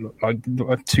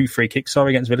like 2 free kicks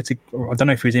against Villa. I don't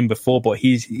know if he was in before, but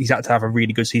he's had to have a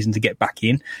really good season to get back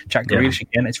in. Jack Grealish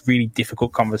again, it's really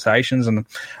difficult conversations, and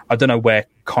I don't know where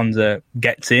Konza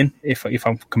gets in. If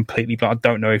I'm completely blunt, I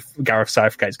don't know if Gareth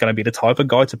Southgate's going to be the type of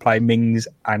guy to play Mings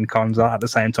and Konza at the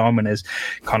same time, and there's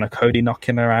kind of Cody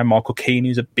knocking around, Michael Keane,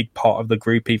 who's a big part of the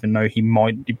group, even though he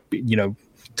might,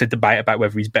 to debate about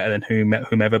whether he's better than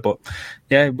whomever. But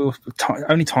yeah,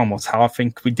 only time will tell. I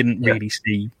think we didn't really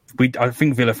see. I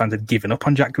think Villa fans had given up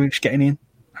on Jack Grealish getting in,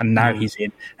 and now he's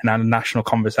in, and now the national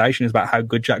conversation is about how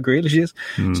good Jack Grealish is.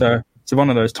 So it's one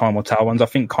of those time will tell ones. I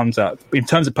think Konza, in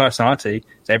terms of personality,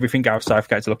 is everything Gareth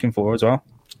Southgate's looking for as well.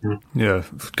 Yeah,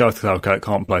 Gareth Southgate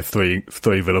can't play three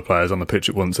Villa players on the pitch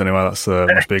at once anyway. That's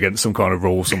must be against some kind of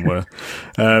rule somewhere.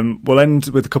 We'll end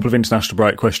with a couple of international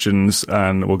break questions,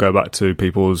 and we'll go back to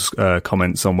people's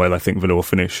comments on where they think Villa will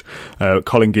finish.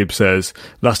 Colin Gibbs says,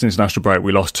 last international break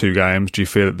we lost 2 games. Do you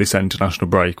feel that this international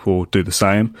break will do the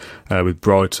same with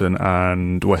Brighton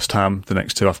and West Ham, the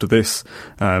next 2 after this?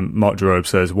 Mark Jerobe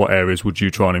says, what areas would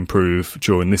you try and improve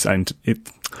during this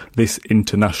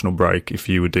international break if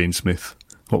you were Dean Smith?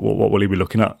 What will he be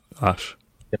looking at, Ash?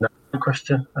 Good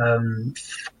question.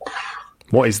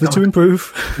 What is there to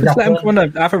improve? Just let him go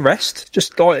and have a rest.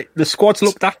 Just like the squad's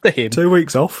looked after him. 2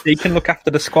 weeks off. He can look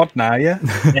after the squad now, yeah?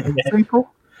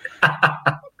 Simple.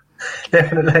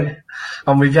 Definitely.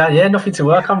 I'm with you. Yeah, nothing to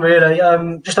work on, really.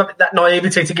 Just that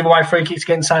naivety to give away free kicks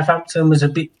against Southampton was a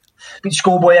bit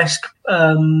schoolboy-esque.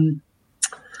 For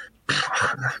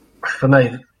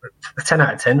me, a 10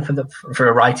 out of 10 for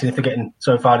a rating for getting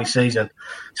so far this season.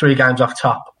 3 games off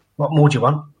top. What more do you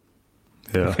want?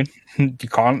 Yeah, you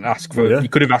can't ask for. You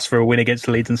could have asked for a win against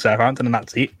Leeds and Southampton, and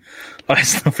that's it. Like,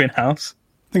 there's nothing else.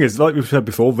 I think it's like we've said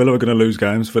before. Villa are going to lose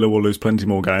games. Villa will lose plenty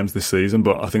more games this season,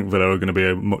 but I think Villa are going to be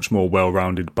a much more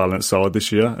well-rounded, balanced side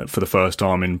this year for the first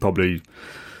time in probably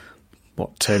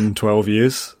 10, 12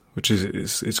 years, which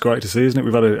is it's great to see, isn't it?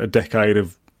 We've had a decade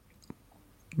of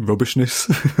rubbishness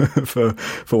for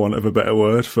want of a better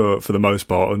word for the most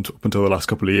part up until the last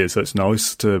couple of years, so it's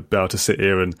nice to be able to sit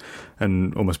here and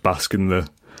almost bask in the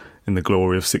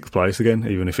glory of 6th place again,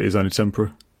 even if it is only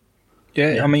temporary.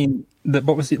 I mean,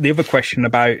 what was the other question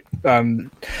about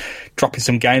dropping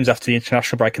some games after the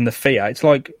international break and the Fiat? It's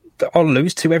like I'll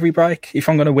lose 2 every break if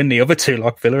I'm going to win the other 2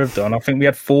 like Villa have done. I think we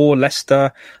had 4,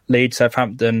 Leicester, Leeds,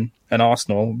 Southampton and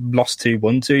Arsenal, lost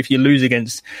 2-1-2. If you lose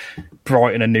against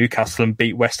Brighton and Newcastle and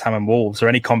beat West Ham and Wolves or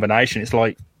any combination, it's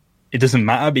like it doesn't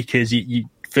matter because you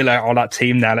feel like all that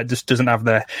team now that just doesn't have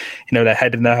their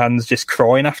head in their hands just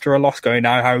crying after a loss going,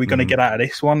 now how are we going to get out of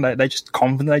this one? They're just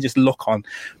confident. They just look on,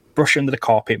 brush under the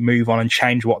carpet, move on and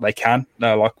change what they can.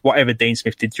 Like whatever Dean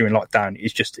Smith did during lockdown,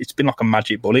 it's been like a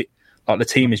magic bullet. Like the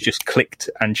team has just clicked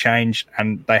and changed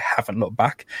and they haven't looked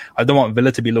back. I don't want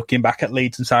Villa to be looking back at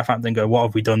Leeds and Southampton and go, what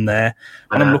have we done there?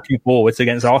 And I'm looking forwards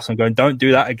against Arsenal going, don't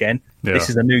do that again. Yeah. This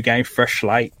is a new game, fresh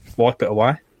slate, wipe it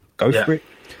away. Go for it.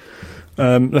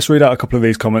 Let's read out a couple of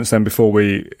these comments then before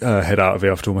we head out of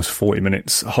here after almost 40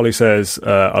 minutes. Holly says,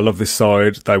 I love this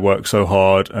side. They work so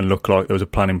hard and look like there was a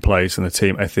plan in place and the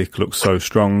team ethic looks so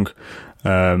strong.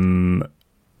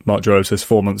 Mark Joe says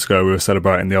 4 months ago we were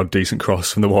celebrating the odd decent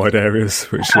cross from the wide areas,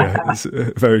 which is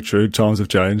very true. Times have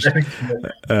changed.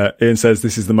 Ian says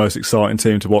this is the most exciting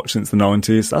team to watch since the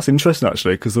 90s. That's interesting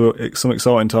actually, because there were some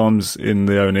exciting times in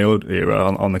the O'Neill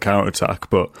era on the counter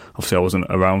attack, but obviously I wasn't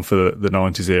around for the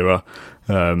 90s era.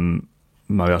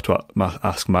 Maybe I have to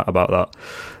ask Matt about that.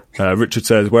 Richard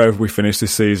says, where have we finished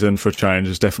this season for a change?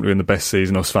 It's definitely been the best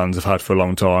season us fans have had for a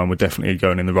long time. We're definitely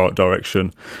going in the right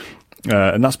direction.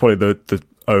 And that's probably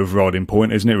overriding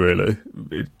point, isn't it? Really,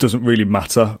 it doesn't really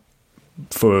matter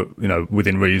for,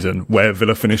 within reason, where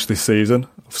Villa finish this season.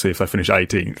 Obviously, if they finish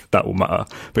 18th, that will matter.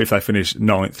 But if they finish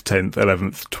 9th, 10th,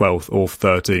 11th, 12th, or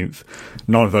 13th,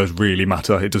 none of those really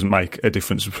matter. It doesn't make a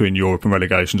difference between Europe and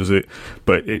relegation, does it?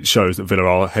 But it shows that Villa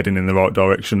are heading in the right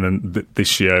direction. And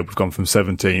this year, we've gone from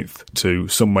 17th to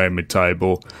somewhere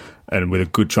mid-table. And with a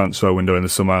good transfer window in the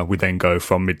summer, we then go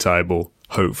from mid-table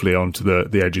hopefully onto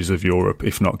the edges of Europe,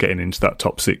 if not getting into that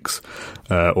top six,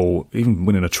 or even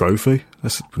winning a trophy.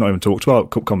 We've not even talked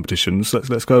about cup competitions.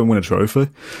 Let's go and win a trophy.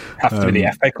 Have to be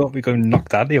the FA Cup. We got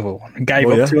knocked out the other one and gave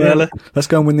up too early. Let's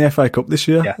go and win the FA Cup this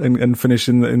year and finish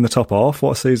in the top half.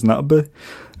 What a season that would be.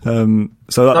 I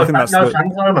think that's fans,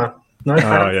 man. No fans.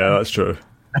 Oh yeah, that's true.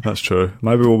 That's true.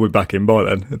 Maybe we'll be back in by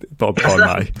then. By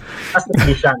May. That's the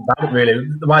biggest shame about it, really.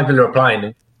 The way Villa are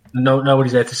playing,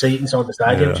 nobody's there to see it inside the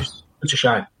stadium. Yeah. Just such a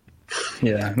shame.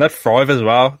 Yeah, they're thrive as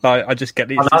well. I just get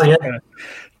it.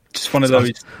 Just one of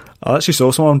those. I actually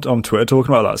saw someone on Twitter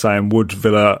talking about that, saying, would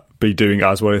Villa be doing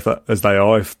as well as they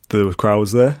are if the crowd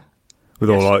was there? With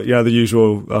all the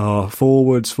usual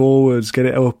forwards, get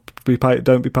it up,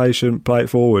 don't be patient, play it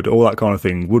forward, all that kind of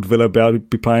thing. Would Villa be able to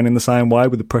be playing in the same way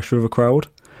with the pressure of a crowd?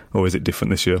 Or is it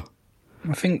different this year?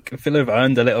 I think Villa have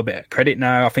earned a little bit of credit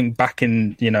now. I think back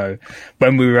in,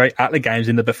 when we were at the games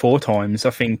in the before times, I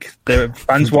think the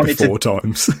fans wanted they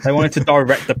wanted to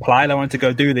direct the play. They wanted to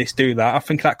go do this, do that. I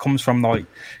think that comes from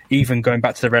even going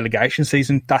back to the relegation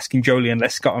season, asking Joleon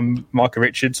Lescott and Micah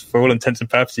Richards, for all intents and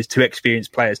purposes, two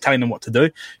experienced players, telling them what to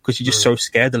do, because you're just so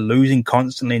scared of losing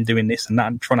constantly and doing this and that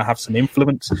and trying to have some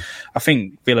influence. I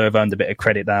think Villa have earned a bit of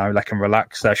credit now. They can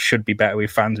relax. They should be better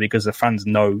with fans, because the fans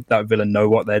know that Villa know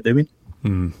what they're doing.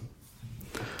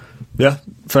 Yeah,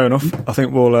 fair enough. I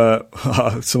think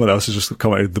someone else has just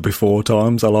commented the before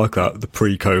times. I like that, the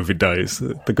pre-COVID days,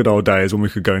 the good old days when we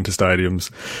could go into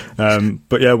stadiums.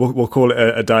 But yeah, we'll call it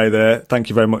a day there. Thank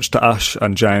you very much to Ash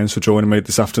and James for joining me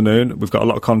this afternoon. We've got a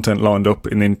lot of content lined up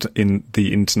in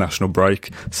the international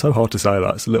break. So hard to say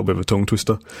that. It's a little bit of a tongue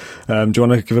twister. Do you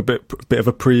want to give a bit of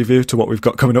a preview to what we've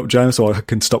got coming up, James, so I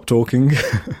can stop talking?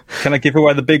 Can I give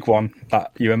away the big one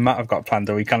that you and Matt have got planned,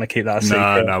 or we kind of keep that a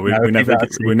secret? No,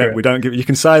 we don't give. You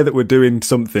can say that we're doing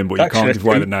something, but you can't give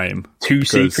away the name. Two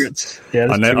secrets. Yeah,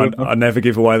 I never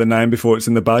give away the name before it's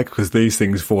in the bag, because these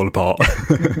things fall apart.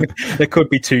 There could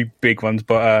be two big ones,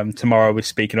 but tomorrow we're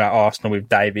speaking about Arsenal with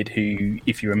David, who,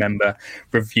 if you remember,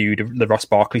 reviewed the Ross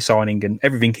Barkley signing, and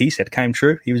everything he said came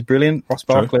true. He was brilliant, Ross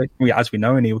Barkley, as we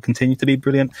know, and he will continue to be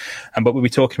brilliant. But we'll be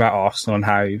talking about Arsenal and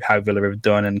how Villa have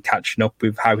done, and catching up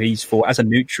with how he's thought as a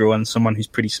neutral and someone who's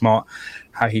pretty smart,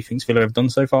 how he thinks Villa have done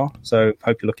so far. So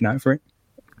hope you're looking out for it.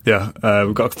 Yeah,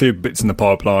 we've got a few bits in the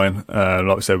pipeline.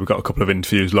 Like I said, we've got a couple of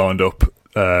interviews lined up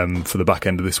for the back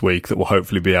end of this week that will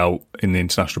hopefully be out in the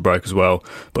international break as well.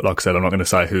 But like I said, I'm not going to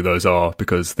say who those are,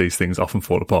 because these things often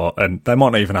fall apart, and they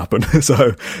might not even happen.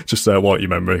 So just wipe your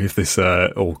memory if this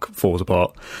all falls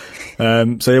apart.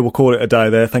 So yeah, we'll call it a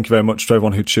day there. Thank you very much to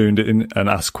everyone who tuned in and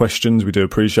asked questions. We do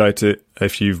appreciate it.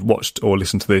 If you've watched or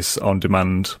listened to this on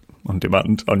demand on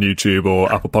YouTube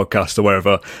or Apple Podcasts or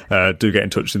wherever, do get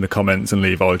in touch in the comments and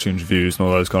leave iTunes reviews and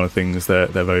all those kind of things. They're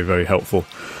very, very helpful.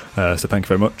 So thank you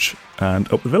very much,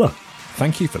 and up the Villa.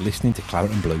 Thank you for listening to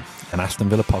Claret and Blue, an Aston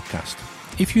Villa podcast.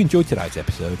 If you enjoyed today's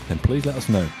episode, then please let us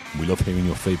know. We love hearing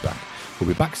your feedback. We'll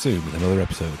be back soon with another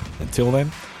episode. Until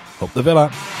then, up the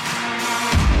Villa.